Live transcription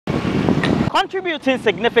Contributing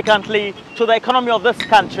significantly to the economy of this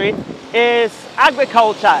country is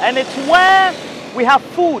agriculture, and it's where we have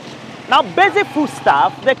food. Now, basic food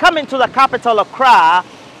stuff, they come into the capital of Accra,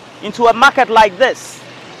 into a market like this,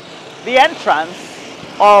 the entrance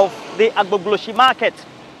of the Agbogloshi market.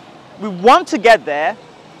 We want to get there,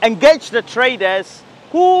 engage the traders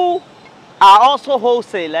who are also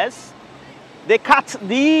wholesalers. They cut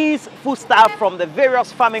these foodstuffs from the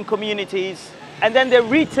various farming communities, and then they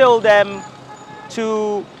retail them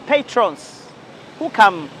to patrons who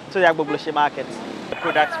come to the Agbogloshi market. The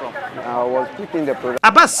products from. I was picking the product.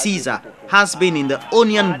 Abbas Caesar has been in the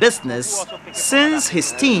onion business since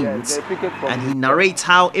his teens, and he narrates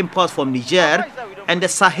how imports from Niger and the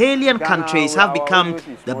Sahelian countries have become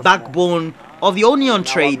the backbone of the onion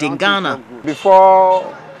trade in Ghana.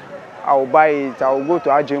 Before I will buy it, I will go to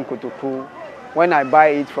Ajin Kutuku. When I buy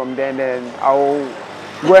it from them, then I will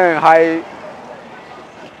go and hire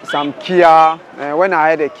some Kia. And when I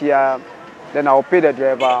hire the Kia, then I will pay the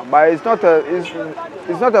driver. But it's not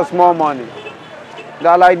a small money.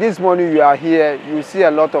 That like this money you are here, you see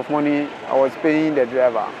a lot of money I was paying the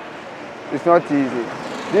driver. It's not easy.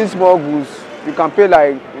 These small goods, you can pay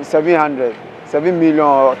like 7 million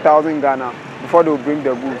or 1,000 Ghana before they will bring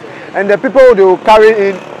the goods. And the people they will carry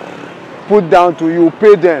in, put down to you,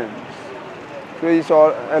 pay them. So it's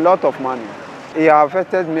a lot of money. It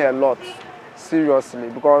affected me a lot, seriously,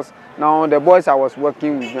 because now the boys I was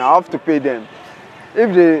working with, I have to pay them.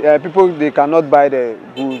 If the people they cannot buy the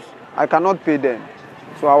goods, I cannot pay them.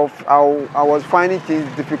 So I was finding things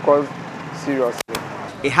difficult, seriously.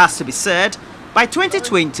 It has to be said, by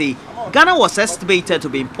 2020, Ghana was estimated to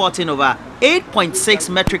be importing over 8.6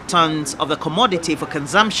 metric tons of the commodity for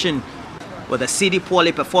consumption. With the cedi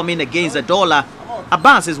poorly performing against the dollar,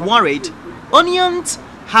 Abbas is worried onions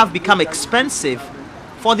have become expensive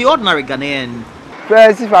for the ordinary Ghanaian.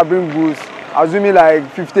 First, if I bring goods, assuming like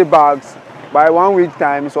 50 bags, by 1 week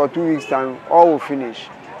time or 2 weeks time, all will finish.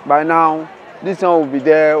 By now, this one will be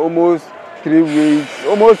there almost 3 weeks,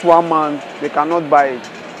 almost 1 month, they cannot buy it.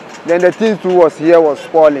 Then the thing too was here was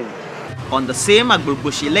spoiling. On the same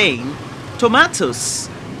Agbogboshi lane, tomatoes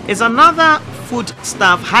is another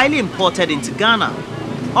foodstuff highly imported into Ghana.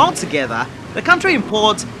 Altogether, the country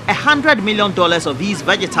imports $100 million of these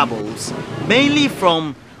vegetables, mainly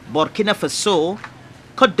from Burkina Faso,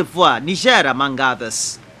 Côte d'Ivoire, Niger, among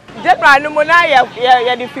others.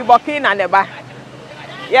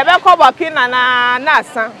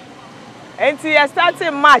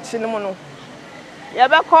 March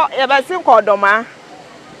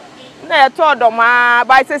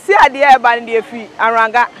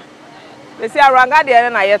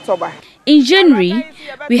in January,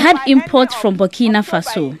 we had imports from Burkina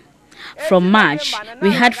Faso. From March,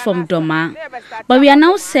 we had from Doma, but we are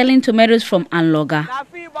now selling tomatoes from Anloga.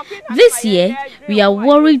 This year, we are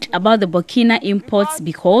worried about the Burkina imports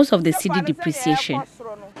because of the cedi depreciation.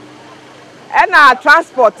 And our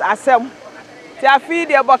transport assem, they feed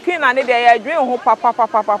the Burkina and they are doing papa.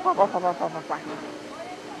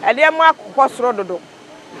 And they are more crossroad.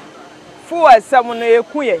 Full seven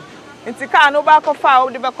queer. In Tika, no back of fire,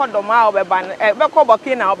 the back of Doma or Beban, back of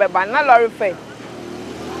Burkina or Beban, not lorry fay.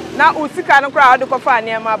 Now, Usika no crowd the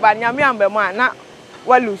Kofania, but Yamiamba, not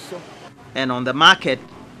Waluso. And on the market,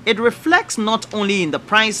 it reflects not only in the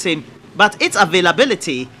pricing, but its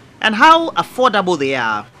availability and how affordable they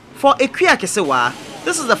are. For Ekwia Kesewa,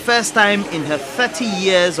 this is the first time in her 30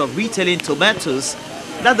 years of retailing tomatoes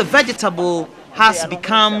that the vegetable has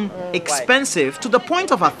become expensive to the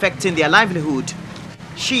point of affecting their livelihood.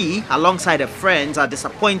 She, alongside her friends, are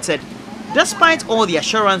disappointed. Despite all the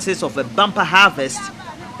assurances of a bumper harvest,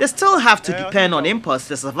 they still have to depend on imports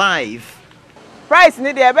to survive. The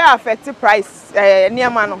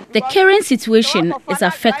current situation is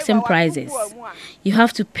affecting prices. You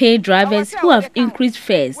have to pay drivers who have increased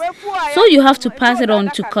fares, so you have to pass it on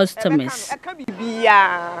to customers.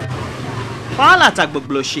 While at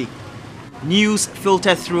Agbogloshi, news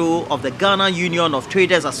filtered through of the Ghana Union of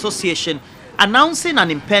Traders Association announcing an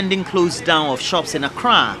impending close down of shops in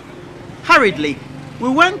Accra. Hurriedly, we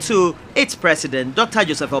went to its president, Dr.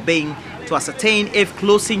 Joseph Obeng, to ascertain if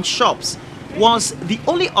closing shops was the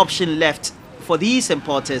only option left for these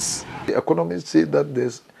importers. The economists say that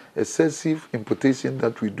there's excessive importation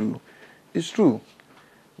that we do. It's true,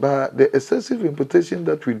 but the excessive importation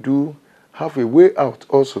that we do have a way out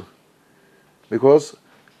also, because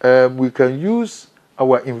we can use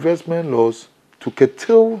our investment laws to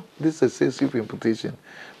curtail this excessive importation.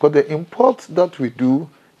 Because the imports that we do,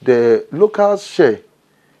 the local share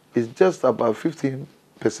is just about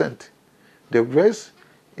 15%. The rest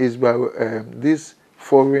is by these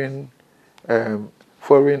foreign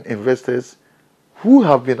foreign investors who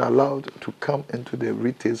have been allowed to come into the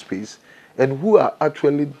retail space and who are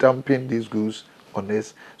actually dumping these goods on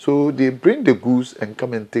us. So they bring the goods and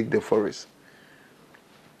come and take the forest.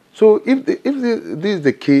 So if this is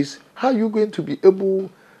the case, how are you going to be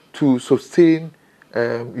able to sustain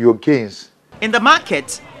your gains? In the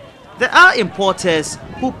market, there are importers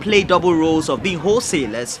who play double roles of being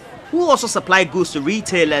wholesalers, who also supply goods to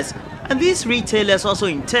retailers, and these retailers also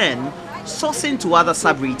in turn sourcing to other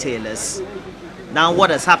sub-retailers. Now what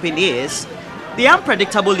has happened is, the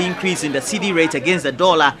unpredictable increase in the cedi rate against the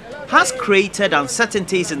dollar has created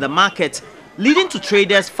uncertainties in the market, leading to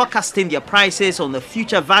traders forecasting their prices on the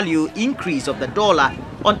future value increase of the dollar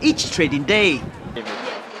on each trading day.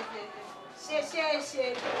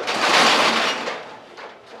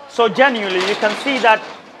 So genuinely, you can see that,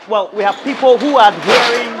 well, we have people who are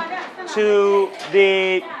adhering to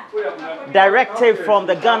the directive from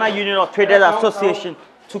the Ghana Union of Traders Association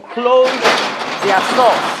to close their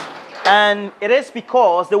stores. And it is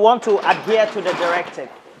because they want to adhere to the directive.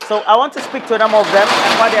 So I want to speak to some of them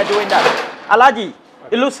and why they are doing that. Alaji,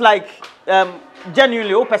 it looks like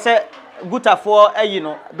genuinely, good for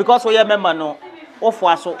because we are member no,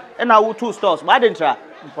 offer so, and I 2 stores. Why didn't try?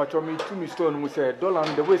 Mpacho me 2 stores no say dollar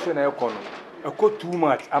the way say na ekono. Eko too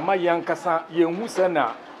much. Ama yankasa yenhu say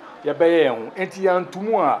na ye beye yenhu. Enti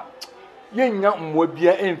yantumu a yenya mmo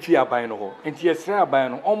bia emfi aban no ho. Enti yesre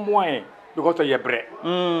aban no ommoan because of ye bre.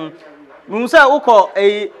 Musa uko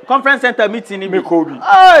a conference center meeting ni me ko bi.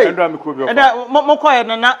 Endo me ko bi. Endo mo ko ye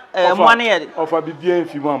na money ye. Ofa bibia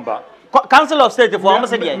emfi mamba. Council of State for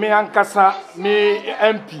almost a year. Me ankasa me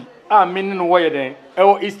MP a me no wo ye den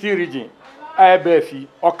e East region. Befi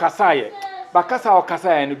okasaye bakasa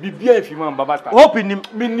okasaye no bibia efi man babata hope ni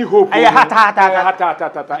minni hope ay hata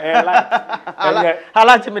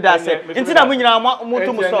me that say intina mu nyina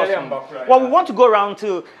mutu mu source. Well, we want to go around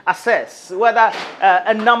to assess whether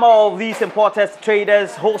a number of these importers,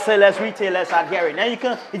 traders, wholesalers, retailers are adhering, and you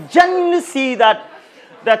can genuinely see that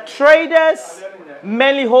the traders,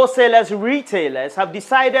 mainly wholesalers, retailers, have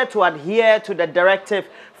decided to adhere to the directive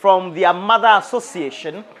from their mother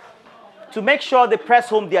association to make sure they press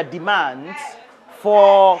home their demands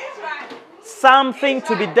for something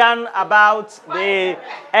to be done about the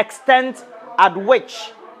extent at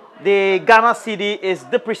which the Ghana cedi is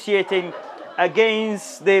depreciating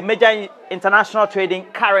against the major international trading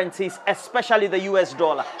currencies, especially the US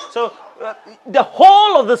dollar. So the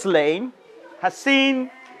whole of this lane has seen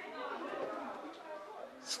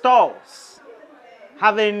stores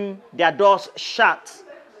having their doors shut,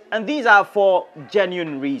 and these are for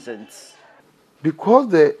genuine reasons. Because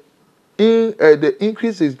the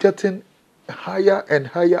increase is getting higher and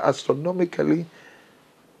higher astronomically,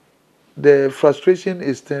 the frustration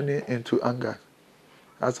is turning into anger,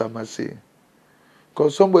 as I must say.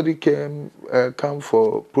 Because somebody come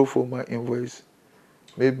for pro forma invoice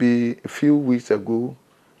maybe a few weeks ago,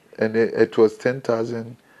 and it was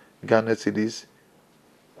 10,000 Ghana cedis.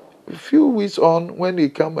 A few weeks on, when they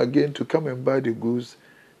come again to come and buy the goods,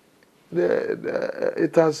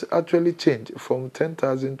 it has actually changed from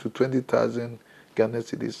 10,000 to 20,000 Ghana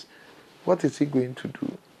cedis. What is he going to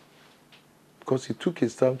do? Because he took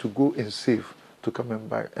his time to go and save to come and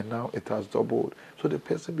buy, and now it has doubled. So the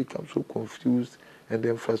person becomes so confused, and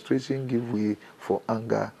then frustration gives way for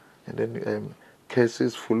anger, and then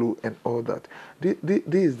curses follow and all that. This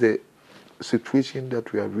is the situation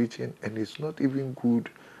that we are reaching, and it's not even good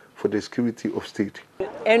for the security of state.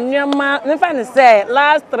 And your man, say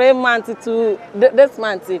last 3 months to this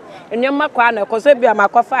month, and your makwana, because we are my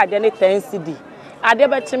coffee, I didn't 10 cedi. I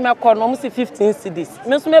did bet him almost 15 cedis.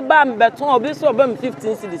 Miss me bam, but all this will be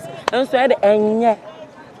 15 cedis. And so I had a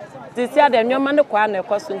this year, the new man, the corner,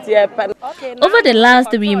 Over the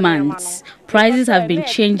last 3 months, prices have been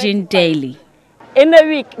changing daily. In a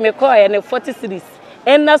week, me call and 40 cedis.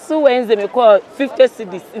 And that's Wednesday, me call 50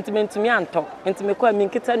 cedis. Intimate to me and talk. Intimate call me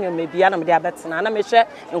kitchen, maybe I'm diabetes, and I'm sure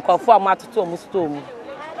and call for a matter to almost to me.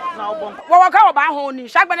 Now, what about honey?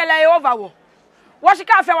 Shagman lay over. What she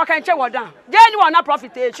can't feel what can check what down. Then you are not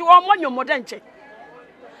profit, you are one your modern check.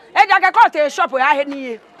 And I can call to a shop where I had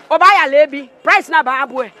near or buy a lady, price na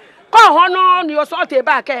babwe. Call on your salty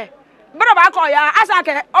back. But about call ya, as I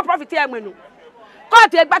can, or profit menu. Call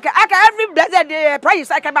take back, I can every blessed day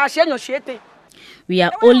price I can buy your shitty. We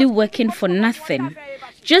are only working for nothing,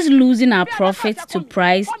 just losing our profits to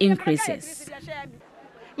price increases.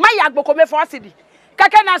 My yagbo come for city.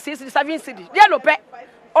 Kakana 7 city. Yellow pet.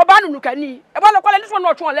 Obanu nukani. Ebolo kwale this one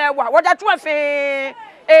not one lewa. What that one fe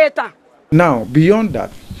eta. Now, beyond that,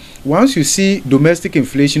 once you see domestic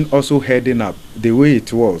inflation also heading up the way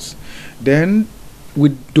it was, then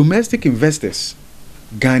with domestic investors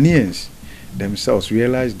Ghanaians themselves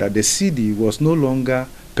realized that the cedi was no longer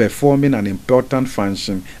performing an important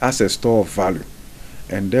function as a store of value.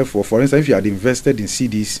 And therefore, for instance, if you had invested in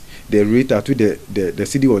cedis, the rate at which the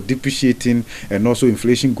cedi was depreciating and also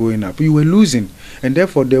inflation going up, you were losing. And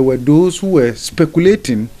therefore, there were those who were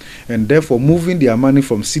speculating and therefore moving their money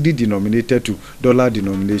from cedi denominated to dollar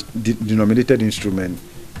denominated instrument.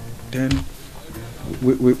 Then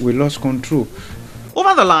we lost control.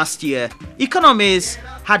 Over the last year, economists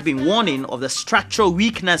had been warning of the structural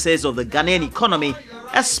weaknesses of the Ghanaian economy,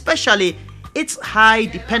 especially its high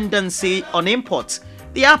dependency on imports,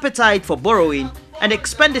 the appetite for borrowing, and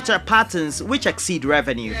expenditure patterns which exceed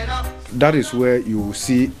revenue. That is where you will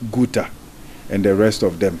see Guta and the rest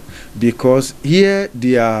of them, because here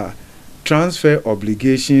their transfer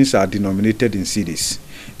obligations are denominated in cedis.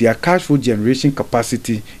 Their cash flow generation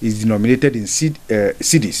capacity is denominated in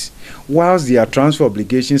cedis, whilst their transfer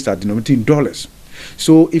obligations are denominated in dollars.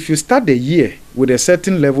 So if you start the year with a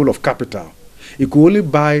certain level of capital, you could only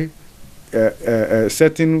buy a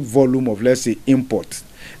certain volume of, let's say, imports.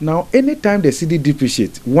 Now, anytime the cedi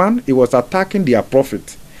depreciates, one, it was attacking their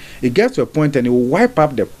profit. It gets to a point and it will wipe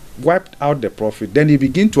out the profit. Then it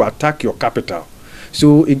begin to attack your capital.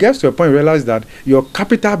 So it gets to a point you realize that your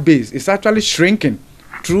capital base is actually shrinking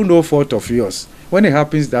through no fault of yours. When it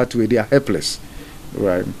happens that way, they are helpless,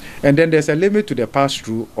 right? And then there's a limit to the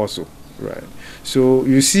pass-through also, right? So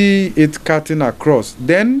you see it cutting across.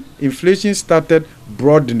 Then inflation started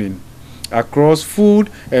broadening across food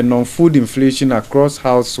and non-food inflation across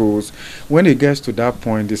households. When it gets to that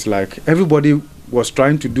point, it's like everybody was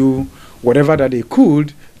trying to do whatever that they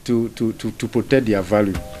could to protect their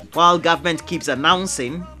value. While government keeps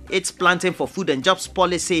announcing its planting for food and jobs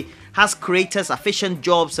policy has created sufficient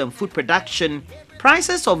jobs and food production,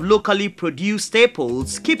 prices of locally produced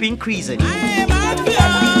staples keep increasing.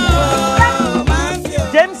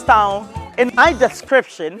 Jamestown, in my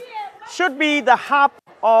description, should be the hub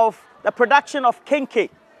of the production of kenke.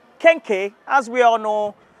 Kenke, as we all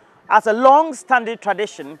know, as a long-standing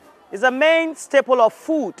tradition, is a main staple of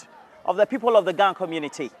food of the people of the Gan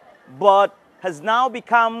community, but has now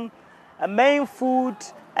become a main food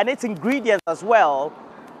and its ingredients as well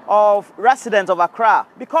of residents of Accra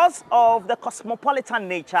because of the cosmopolitan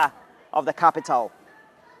nature of the capital.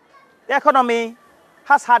 The economy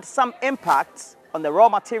has had some impact on the raw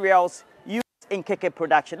materials used in kenke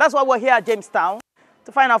production. That's why we're here at Jamestown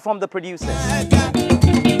to find out from the producers.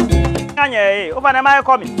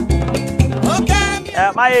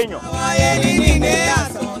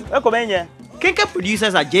 Kenke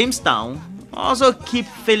producers at Jamestown also keep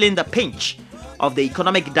feeling the pinch of the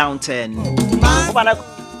economic downturn.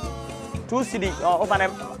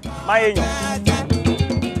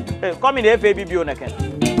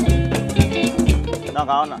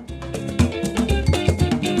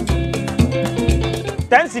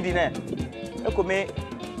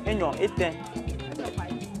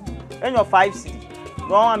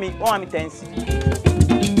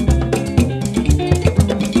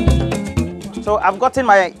 So I've gotten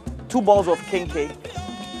my 2 balls of kenke.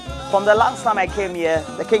 From the last time I came here,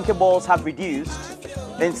 the kenke balls have reduced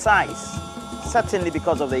in size, certainly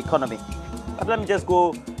because of the economy. But let me just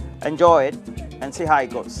go enjoy it and see how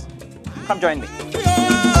it goes. Come join me.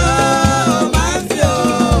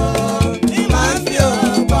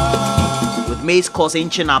 With maize costs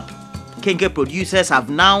inching up, kenke producers have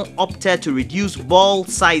now opted to reduce ball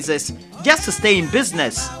sizes just to stay in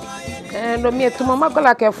business. And me to mama go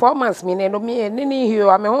like a 4 months me no me nini here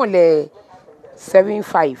I'm only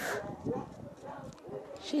 75.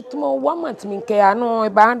 She to 1 month me ke ano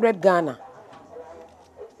 100 Ghana.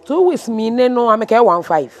 2 weeks me no I'm ke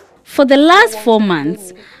 15. For the last 4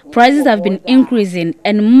 months, prices have been increasing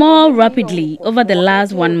and more rapidly over the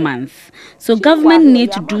last 1 month. So government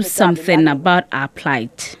need to do something about our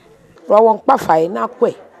plight.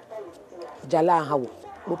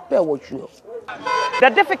 The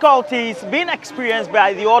difficulties being experienced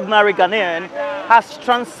by the ordinary Ghanaian has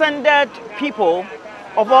transcended people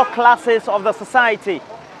of all classes of the society.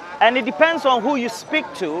 And it depends on who you speak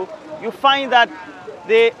to. You find that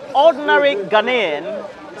the ordinary Ghanaian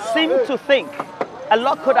seem to think a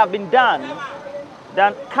lot could have been done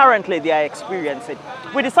than currently they are experiencing.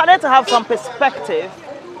 We decided to have some perspective,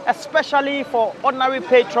 especially for ordinary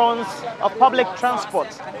patrons of public transport.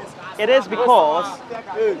 It is because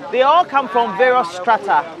they all come from various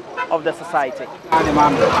strata of the society.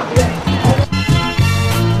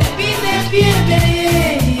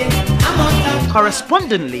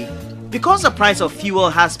 Correspondingly, because the price of fuel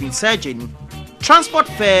has been surging, transport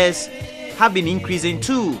fares have been increasing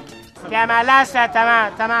too.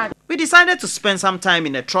 We decided to spend some time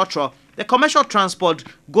in a trotro, the commercial transport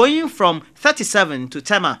going from 37 to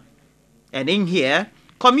Tema. And in here,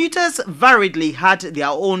 commuters variedly had their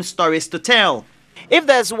own stories to tell. If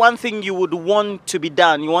there's one thing you would want to be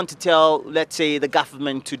done, you want to tell, let's say, the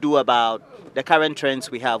government to do about the current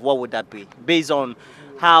trends we have, what would that be? Based on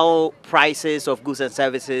how prices of goods and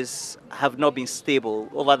services have not been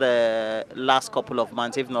stable over the last couple of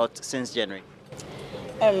months, if not since January?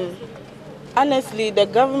 Honestly, the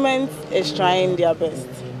government is trying their best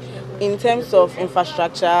in terms of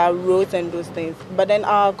infrastructure, roads and those things. But then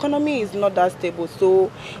our economy is not that stable.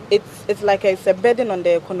 So it's like it's a burden on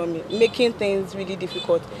the economy, making things really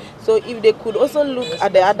difficult. So if they could also look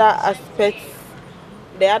at the other aspects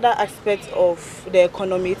of the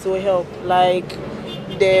economy to help, like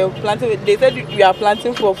they said we are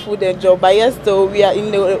planting for food and job, but yes, so we are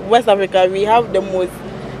in West Africa, we have the most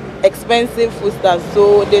expensive food stuff,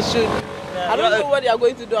 so they should. I don't know what they are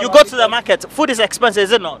going to do. You go to the market, food is expensive,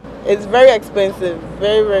 is it not? It's very expensive,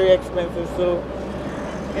 very, very expensive, so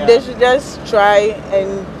they should just try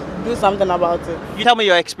and do something about it. You tell me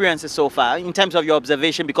your experiences so far, in terms of your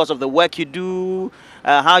observation because of the work you do,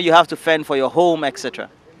 how you have to fend for your home, etc.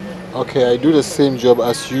 Okay, I do the same job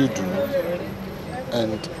as you do,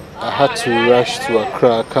 and I had to rush to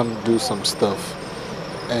Accra, come do some stuff,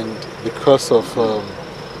 and because of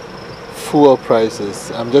fuel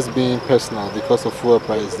prices, I'm just being personal, because of fuel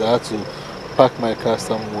prices, I had to park my car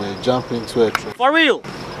somewhere, jump into a truck. For real?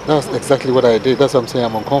 That's exactly what I did. That's what I'm saying,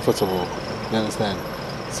 I'm uncomfortable, you understand?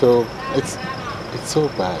 So it's so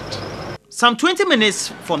bad. Some 20 minutes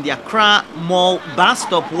from the Accra Mall bus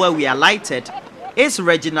stop where we alighted is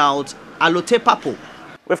Reginald Alote Papo.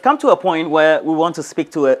 We've come to a point where we want to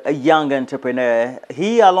speak to a young entrepreneur.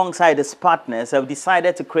 He, alongside his partners, have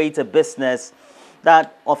decided to create a business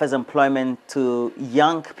that offers employment to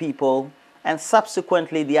young people and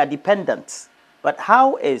subsequently their dependents. But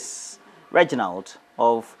how is Reginald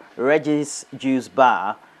of Reggie's Juice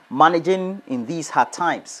Bar managing in these hard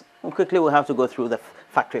times? And quickly we'll have to go through the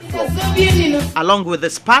factory floor. Along with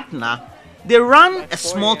his partner, they run a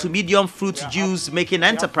small to medium fruit juice making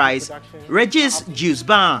enterprise, Reggie's Juice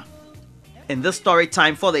Bar. In this story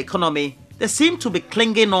time for the economy, they seem to be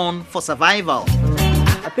clinging on for survival.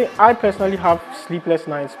 I think I personally have sleepless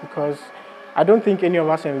nights because I don't think any of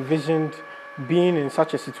us envisioned being in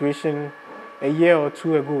such a situation a year or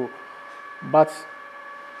two ago. But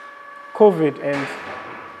COVID and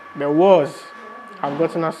the wars have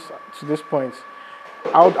gotten us to this point.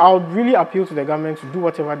 I would really appeal to the government to do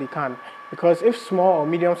whatever they can, because if small or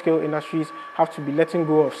medium scale industries have to be letting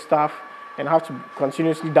go of staff and have to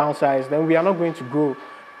continuously downsize, then we are not going to grow.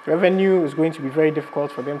 Revenue is going to be very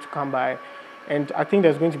difficult for them to come by. And I think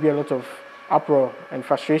there's going to be a lot of uproar and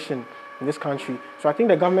frustration in this country. So I think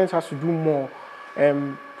the government has to do more.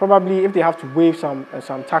 Probably if they have to waive some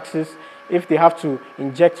taxes, if they have to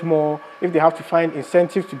inject more, if they have to find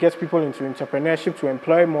incentives to get people into entrepreneurship, to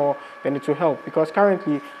employ more, then it will help. Because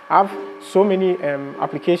currently I have so many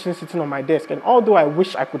applications sitting on my desk, and although I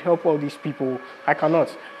wish I could help all these people, I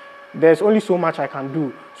cannot. There's only so much I can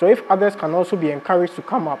do. So if others can also be encouraged to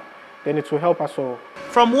come up, then it will help us all.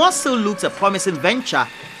 From what still looks a promising venture,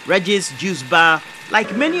 Reggie's Juice Bar,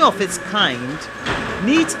 like many of its kind,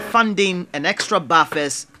 needs funding and extra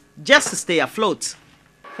buffers just to stay afloat.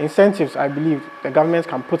 Incentives, I believe the government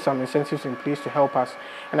can put some incentives in place to help us.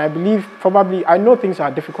 And I believe I know things are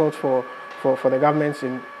difficult for the governments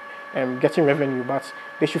in getting revenue, but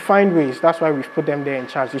they should find ways. That's why we've put them there in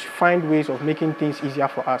charge. They should find ways of making things easier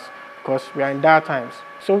for us, because we are in dire times.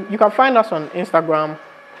 So you can find us on Instagram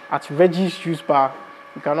at Reggie's Juice Bar.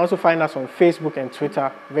 You can also find us on Facebook and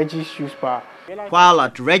Twitter, Reggie's Juice Bar. While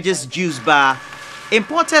at Reggie's Juice Bar,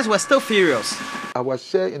 importers were still furious. Our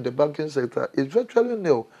share in the banking sector is virtually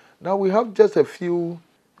nil. Now we have just a few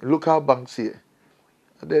local banks here.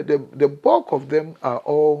 The bulk of them are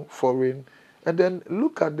all foreign. And then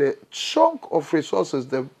look at the chunk of resources,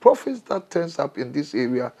 the profits that turns up in this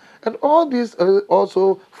area. And all these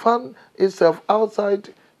also fund itself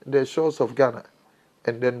outside the shores of Ghana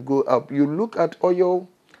and then go up. You look at oil,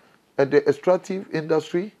 at the extractive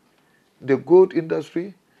industry, the gold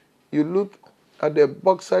industry, you look at the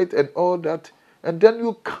bauxite and all that, and then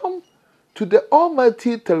you come to the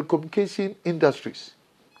almighty telecommunication industries.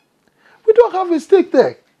 We don't have a stake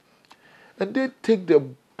there. And they take the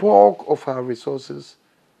bulk of our resources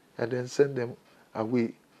and then send them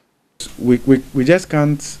away. We just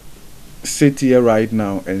can't sit here right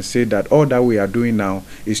now and say that all that we are doing now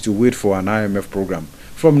is to wait for an IMF program.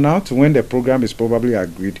 From now to when the program is probably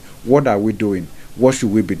agreed, what are we doing? What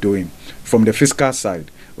should we be doing? From the fiscal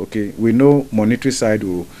side, okay, we know monetary side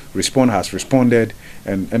will respond, has responded,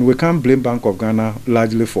 And we can't blame Bank of Ghana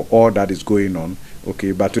largely for all that is going on.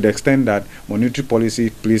 Okay, but to the extent that monetary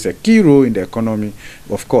policy plays a key role in the economy,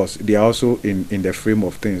 of course, they are also in the frame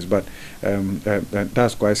of things. But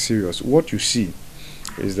that's quite serious. What you see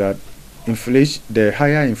is that inflation, the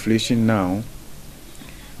higher inflation now,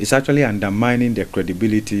 is actually undermining the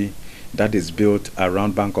credibility that is built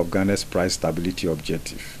around Bank of Ghana's price stability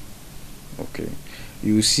objective. Okay,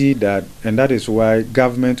 you see that, and that is why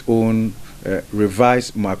government-owned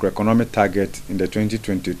revised macroeconomic targets in the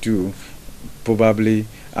 2022 probably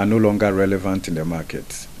are no longer relevant in the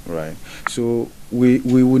market, right? So we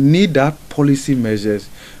will need that policy measures,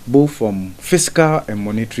 both from fiscal and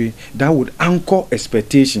monetary, that would anchor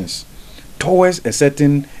expectations towards a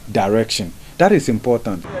certain direction. That is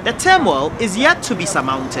important. The turmoil is yet to be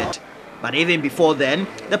surmounted. But even before then,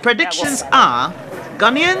 the predictions are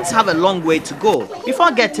Ghanaians have a long way to go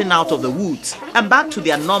before getting out of the woods and back to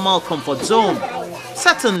their normal comfort zone.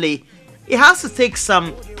 Certainly, it has to take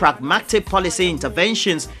some pragmatic policy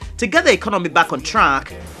interventions to get the economy back on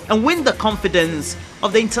track and win the confidence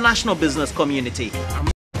of the international business community.